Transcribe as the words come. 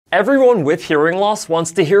Everyone with hearing loss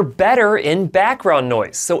wants to hear better in background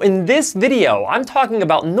noise. So in this video, I'm talking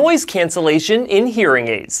about noise cancellation in hearing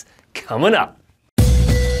aids. Coming up.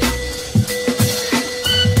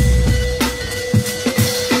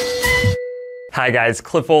 Hi guys,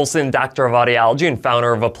 Cliff Olson, Doctor of Audiology and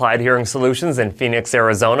founder of Applied Hearing Solutions in Phoenix,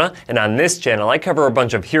 Arizona. And on this channel, I cover a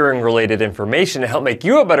bunch of hearing-related information to help make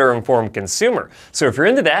you a better informed consumer. So if you're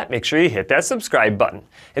into that, make sure you hit that subscribe button.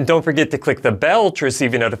 And don't forget to click the bell to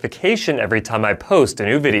receive a notification every time I post a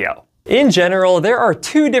new video. In general, there are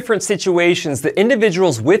two different situations that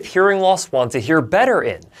individuals with hearing loss want to hear better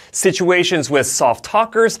in. Situations with soft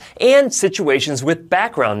talkers and situations with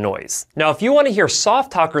background noise. Now, if you want to hear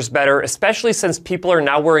soft talkers better, especially since people are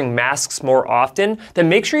now wearing masks more often, then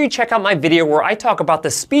make sure you check out my video where I talk about the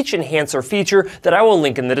speech enhancer feature that I will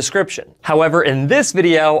link in the description. However, in this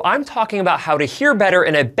video, I'm talking about how to hear better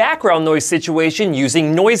in a background noise situation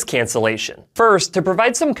using noise cancellation. First, to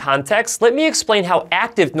provide some context, let me explain how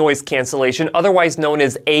active noise cancellation, otherwise known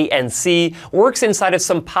as ANC, works inside of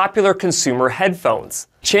some popular consumer headphones.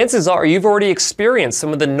 Chances are you've already experienced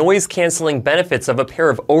some of the noise canceling benefits of a pair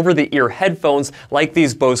of over-the-ear headphones like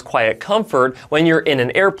these Bose QuietComfort when you're in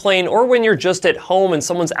an airplane or when you're just at home and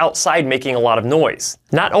someone's outside making a lot of noise.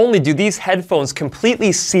 Not only do these headphones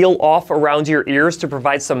completely seal off around your ears to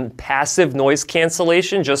provide some passive noise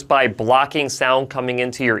cancellation just by blocking sound coming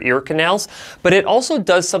into your ear canals, but it also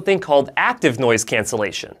does something called active noise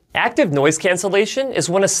cancellation. Active noise cancellation is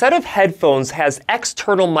when a set of headphones has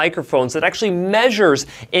external microphones that actually measures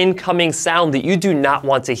incoming sound that you do not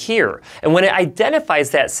want to hear. And when it identifies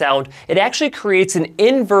that sound, it actually creates an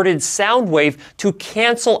inverted sound wave to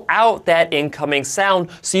cancel out that incoming sound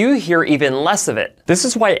so you hear even less of it. This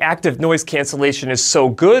is why active noise cancellation is so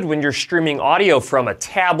good when you're streaming audio from a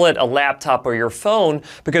tablet, a laptop, or your phone,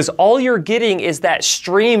 because all you're getting is that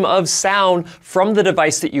stream of sound from the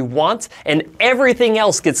device that you want, and everything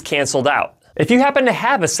else gets canceled out. If you happen to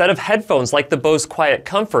have a set of headphones like the Bose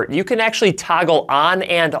QuietComfort, you can actually toggle on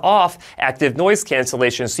and off active noise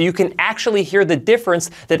cancellation so you can actually hear the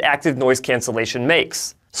difference that active noise cancellation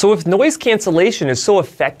makes. So if noise cancellation is so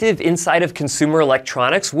effective inside of consumer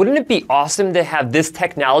electronics, wouldn't it be awesome to have this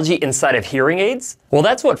technology inside of hearing aids? Well,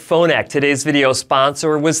 that's what Phonak, today's video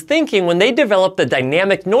sponsor, was thinking when they developed the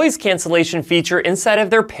Dynamic Noise Cancellation feature inside of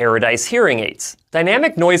their Paradise hearing aids.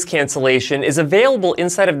 Dynamic Noise Cancellation is available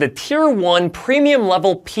inside of the Tier 1 premium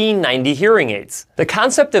level P90 hearing aids. The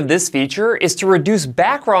concept of this feature is to reduce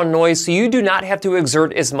background noise so you do not have to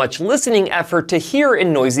exert as much listening effort to hear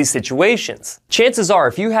in noisy situations. Chances are,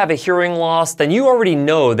 if you have a hearing loss, then you already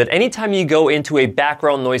know that anytime you go into a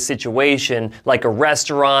background noise situation, like a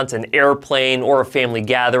restaurant, an airplane, or a family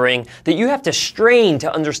gathering, that you have to strain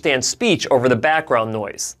to understand speech over the background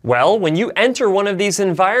noise. Well, when you enter one of these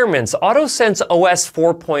environments, AutoSense OS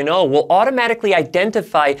 4.0 will automatically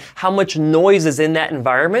identify how much noise is in that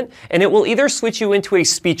environment, and it will either switch you into a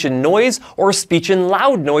speech and noise or speech and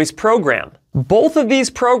loud noise program. Both of these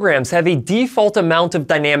programs have a default amount of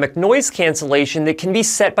dynamic noise cancellation that can be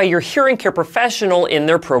set by your hearing care professional in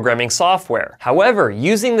their programming software. However,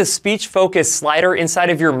 using the speech focus slider inside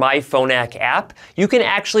of your My Phonak app, you can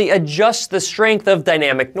actually adjust the strength of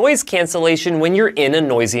dynamic noise cancellation when you're in a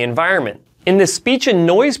noisy environment. In the speech and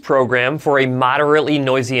noise program for a moderately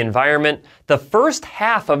noisy environment, the first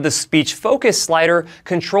half of the speech focus slider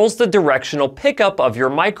controls the directional pickup of your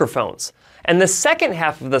microphones, and the second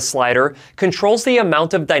half of the slider controls the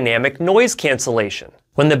amount of dynamic noise cancellation.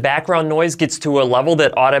 When the background noise gets to a level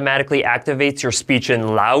that automatically activates your speech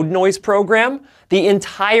and loud noise program, the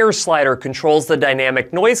entire slider controls the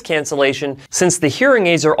dynamic noise cancellation since the hearing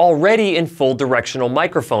aids are already in full directional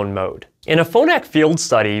microphone mode. In a Phonak field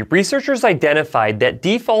study, researchers identified that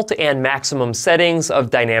default and maximum settings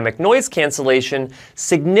of dynamic noise cancellation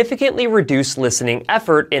significantly reduce listening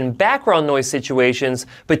effort in background noise situations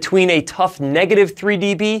between a tough negative 3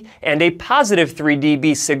 dB and a positive 3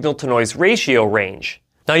 dB signal-to-noise ratio range.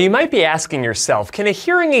 Now you might be asking yourself, can a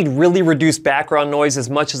hearing aid really reduce background noise as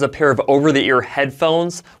much as a pair of over-the-ear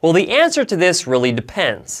headphones? Well, the answer to this really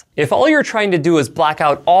depends. If all you're trying to do is block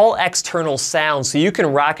out all external sounds so you can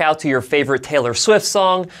rock out to your favorite Taylor Swift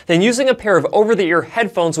song, then using a pair of over-the-ear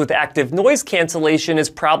headphones with active noise cancellation is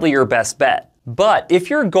probably your best bet. But if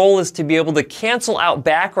your goal is to be able to cancel out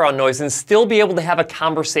background noise and still be able to have a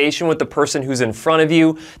conversation with the person who's in front of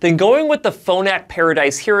you, then going with the Phonak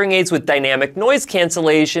Paradise hearing aids with dynamic noise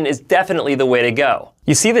cancellation is definitely the way to go.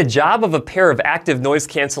 You see, the job of a pair of active noise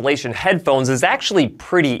cancellation headphones is actually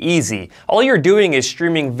pretty easy. All you're doing is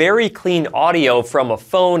streaming very clean audio from a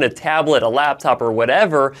phone, a tablet, a laptop, or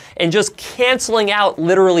whatever, and just canceling out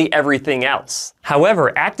literally everything else.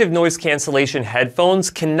 However, active noise cancellation headphones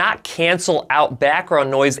cannot cancel out background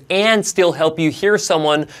noise and still help you hear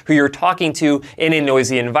someone who you're talking to in a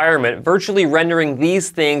noisy environment, virtually rendering these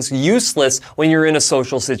things useless when you're in a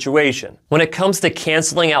social situation. When it comes to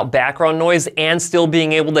canceling out background noise and still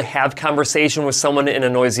being able to have conversation with someone in a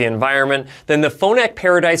noisy environment, then the Phonak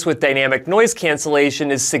Paradise with Dynamic Noise Cancellation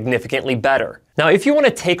is significantly better. Now, if you want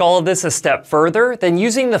to take all of this a step further, then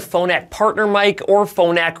using the Phonak Partner Mic or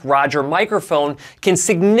Phonak Roger microphone can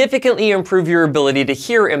significantly improve your ability to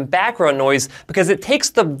hear in background noise because it takes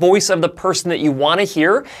the voice of the person that you want to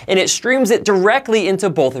hear and it streams it directly into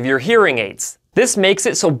both of your hearing aids. This makes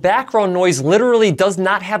it so background noise literally does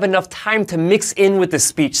not have enough time to mix in with the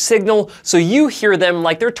speech signal, so you hear them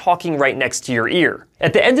like they're talking right next to your ear.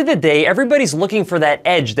 At the end of the day, everybody's looking for that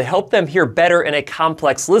edge to help them hear better in a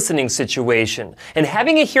complex listening situation. And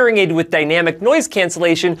having a hearing aid with dynamic noise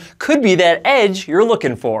cancellation could be that edge you're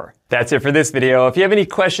looking for. That's it for this video. If you have any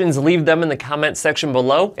questions, leave them in the comment section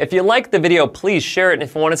below. If you liked the video, please share it. And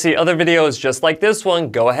if you want to see other videos just like this one,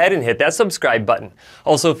 go ahead and hit that subscribe button.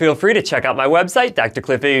 Also, feel free to check out my website,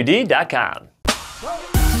 drcliffaud.com.